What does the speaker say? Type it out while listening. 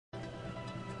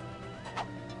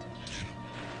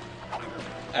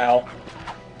Ow.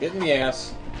 Get in the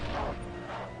ass.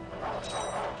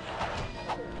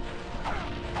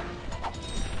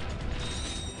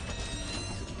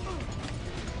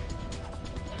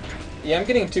 Yeah, I'm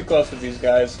getting too close with these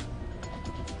guys.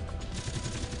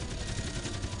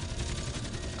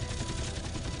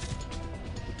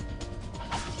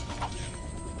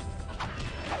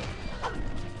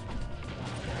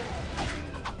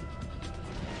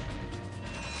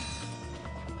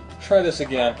 Try this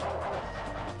again.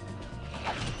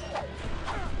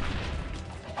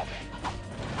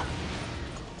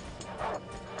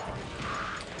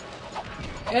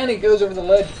 And he goes over the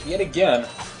ledge yet again.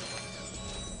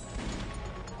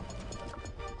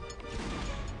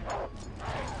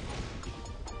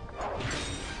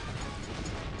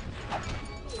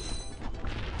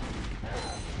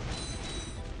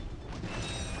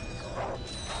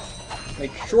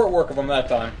 Make short work of him that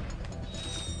time.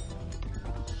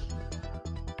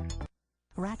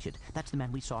 Ratchet, that's the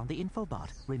man we saw on the infobot.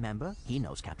 Remember? He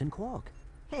knows Captain Quark.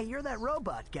 Hey, you're that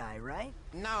robot guy, right?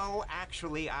 No,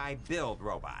 actually, I build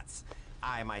robots.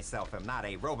 I myself am not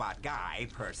a robot guy,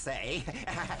 per se.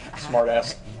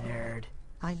 Smartass. Nerd.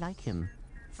 I like him.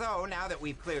 So, now that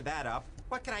we've cleared that up,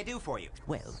 what can I do for you?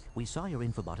 Well, we saw your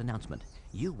infobot announcement.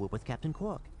 You were with Captain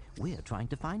Quark. We're trying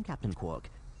to find Captain Quark.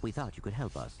 We thought you could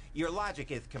help us. Your logic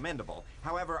is commendable.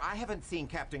 However, I haven't seen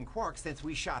Captain Quark since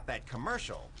we shot that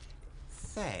commercial.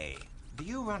 Say, do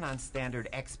you run on standard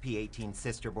XP18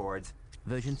 sister boards?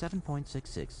 Version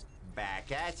 7.66.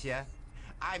 Back at ya.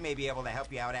 I may be able to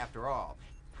help you out after all.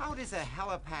 How does a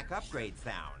helipack upgrade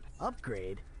sound?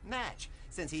 Upgrade? Natch.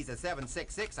 Since he's a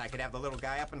 766, I could have the little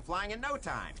guy up and flying in no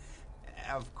time.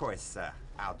 Of course,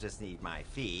 I'll just need my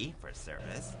fee for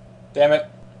service. Damn it.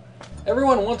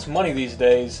 Everyone wants money these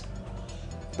days.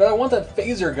 But I want that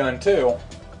phaser gun too.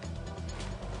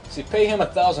 So you pay him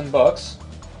 $1,000,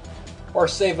 or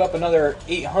save up another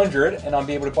 800, and I'll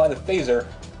be able to buy the phaser.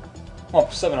 Well,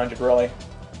 700 really.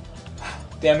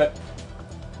 Damn it.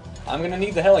 I'm gonna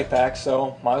need the heli pack,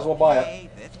 so might as well buy it. Hey,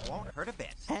 this won't hurt a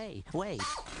bit. Hey, wait.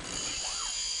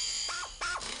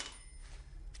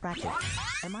 Ratchet,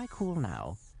 am I cool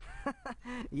now?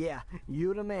 Yeah,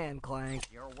 you the man, Clank.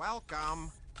 You're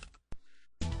welcome.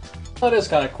 That is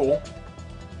kind of cool.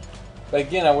 But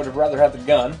again, I would have rather had the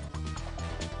gun.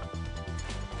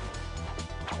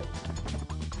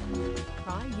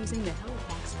 Try using the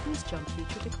helipack's boost jump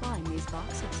feature to climb these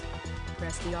boxes.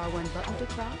 Press the R1 button to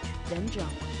crouch, then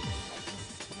jump.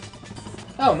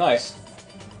 Oh, nice.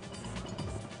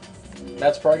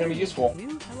 That's probably going to be useful.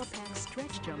 New helipack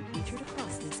stretch jump feature to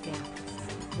cross this gap.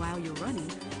 While you're running,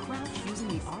 crouch using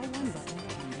the R1 button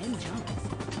and then jump.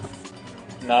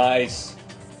 Nice.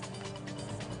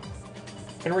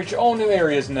 Can reach all new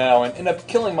areas now and end up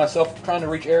killing myself trying to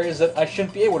reach areas that I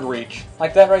shouldn't be able to reach.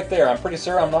 Like that right there. I'm pretty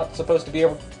sure I'm not supposed to be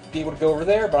able to go over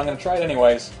there, but I'm going to try it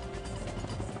anyways.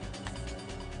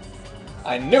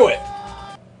 I knew it!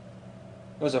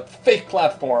 It was a fake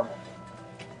platform.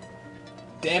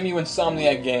 Damn you,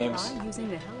 Insomniac Games. Try using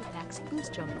the helipack's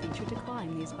boost jump feature to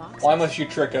climb these boxes. Why must you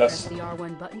trick us? Press the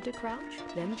R1 button to crouch,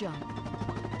 then jump.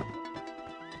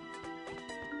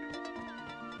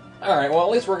 Alright, well at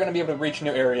least we're going to be able to reach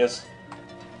new areas.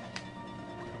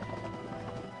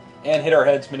 And hit our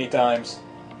heads many times.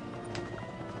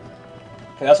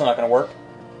 Okay, that's not going to work.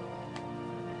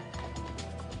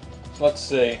 Let's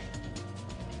see.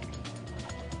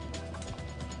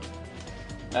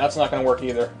 That's not going to work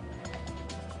either.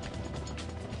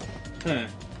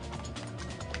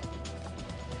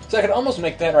 So I could almost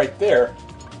make that right there.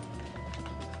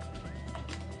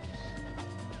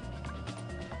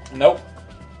 Nope.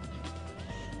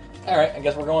 Alright, I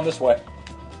guess we're going this way.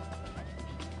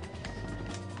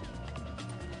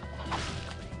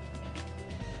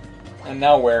 And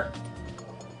now where?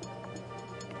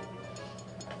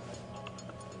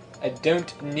 I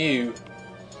don't know.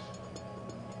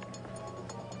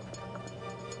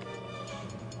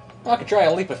 Well, I could try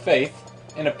a leap of faith.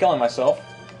 End up killing myself.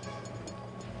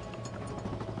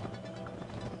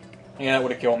 Yeah, that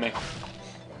would have killed me.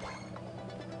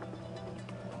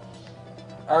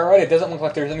 Alright, it doesn't look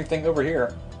like there's anything over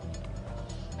here.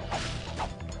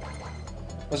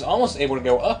 Was almost able to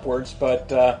go upwards, but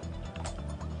You'll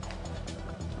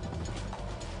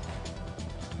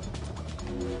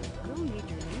need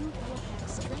your new helipack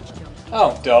stretch jump feature.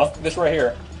 oh, duh. This right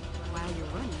here. While you're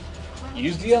running, crouch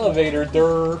Use the using elevator, R1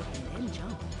 durr. and then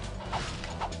jump.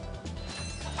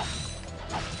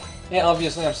 Yeah,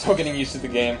 obviously I'm still getting used to the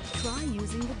game. Try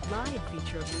using the glide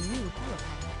feature of the new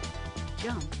helipack.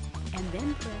 Jump, and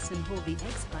then press and hold the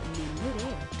X button in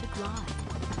midair to glide.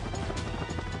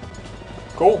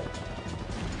 Cool.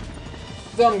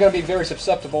 though I'm going to be very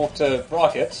susceptible to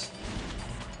rockets.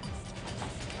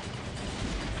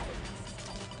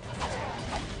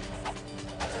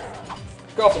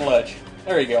 Go off the ledge.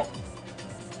 There you go.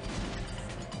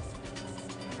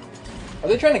 Are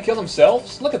they trying to kill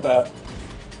themselves? Look at that.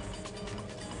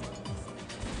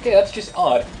 Okay, that's just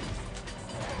odd.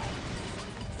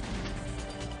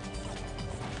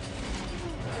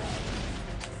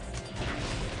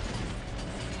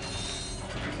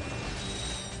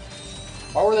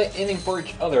 Why were they aiming for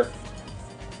each other?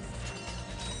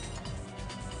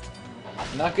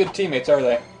 Not good teammates, are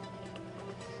they?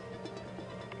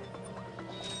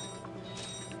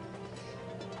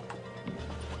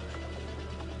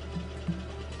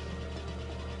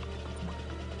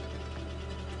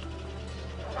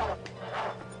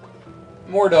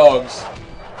 More dogs.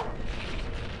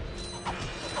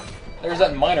 There's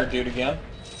that miner dude again.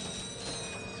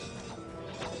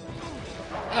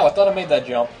 Ow, I thought I made that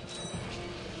jump.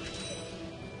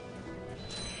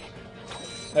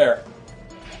 There.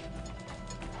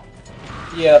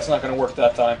 Yeah, that's not going to work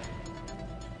that time.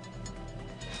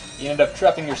 You end up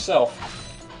trapping yourself.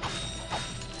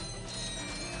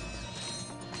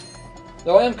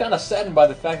 Though I am kind of saddened by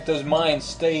the fact that those mines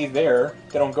stay there.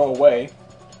 They don't go away.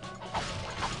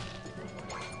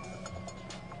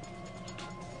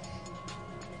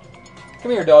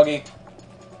 Come here, doggy.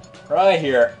 Right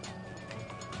here.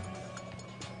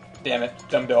 Damn it,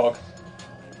 dumb dog.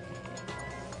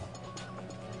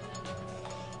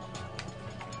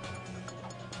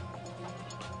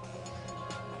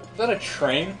 Is that a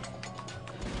train?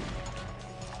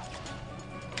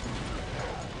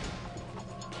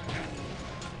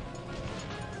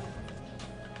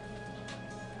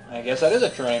 I guess that is a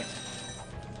train.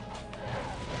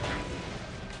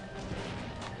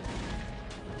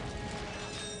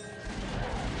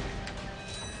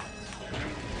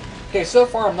 Okay, so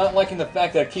far I'm not liking the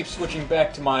fact that I keep switching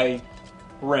back to my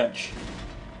wrench.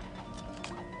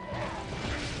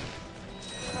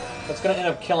 That's gonna end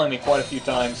up killing me quite a few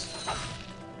times.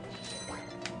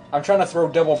 I'm trying to throw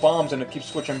double bombs and it keeps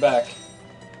switching back.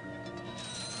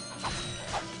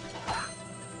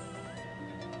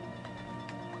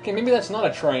 Okay, maybe that's not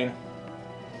a train.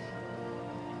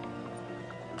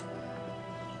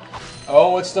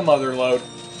 Oh, it's the mother load.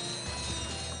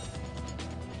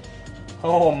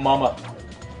 Oh, mama.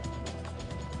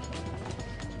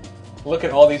 Look at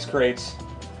all these crates.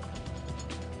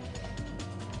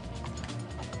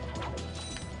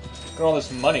 Look at all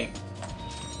this money.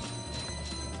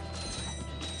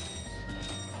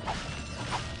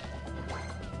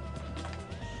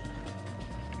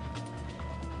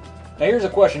 Now here's a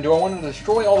question. Do I want to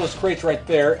destroy all those crates right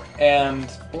there and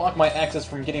block my access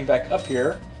from getting back up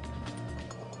here?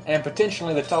 And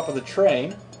potentially the top of the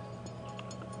train?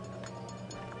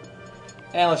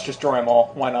 And let's destroy them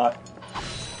all. Why not?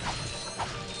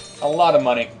 A lot of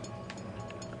money.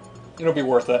 It'll be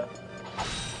worth it.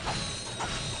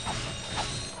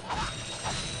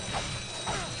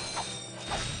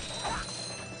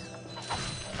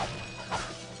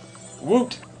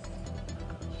 Woot!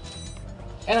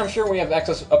 And I'm sure we have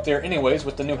access up there anyways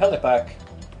with the new helipack.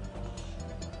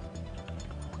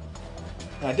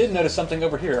 And I did notice something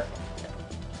over here.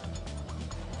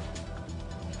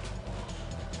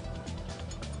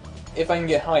 If I can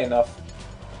get high enough.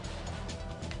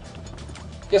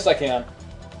 Yes, I can.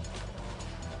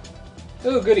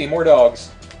 Ooh, goody, more dogs.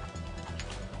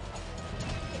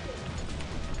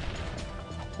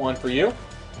 One for you.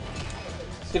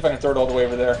 See if I can throw it all the way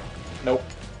over there. Nope.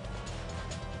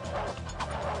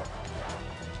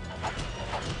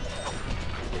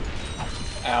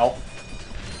 Ow.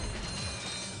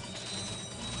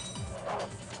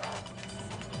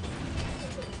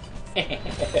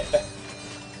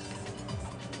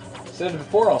 Said it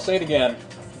before, I'll say it again.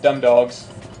 Dumb dogs.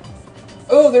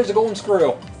 Oh, there's a golden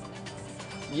screw.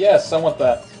 Yes, I want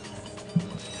that.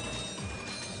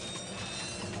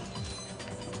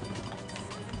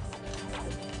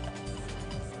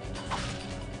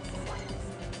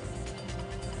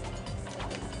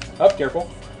 Up, careful.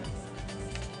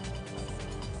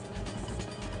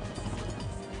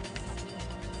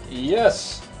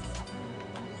 Yes.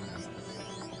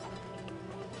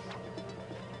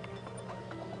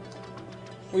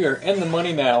 We are in the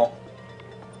money now.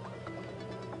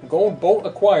 Gold bolt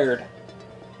acquired.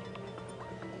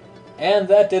 And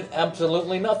that did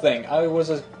absolutely nothing. I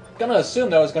was gonna assume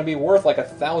that was gonna be worth like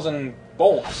 1,000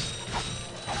 bolts.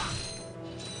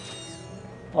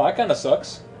 Well, that kinda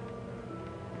sucks.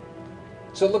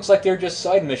 So it looks like they're just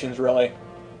side missions, really.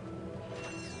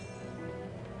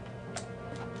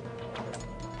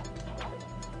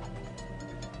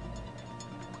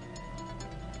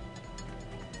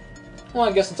 Well,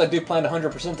 I guess since I do plan to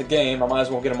 100% the game, I might as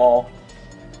well get them all.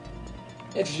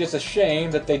 It's just a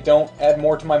shame that they don't add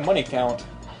more to my money count.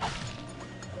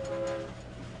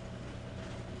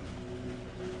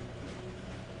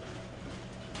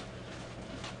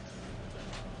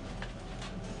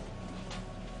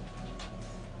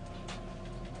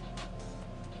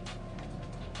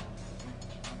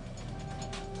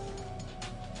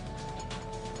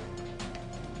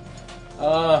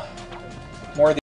 More of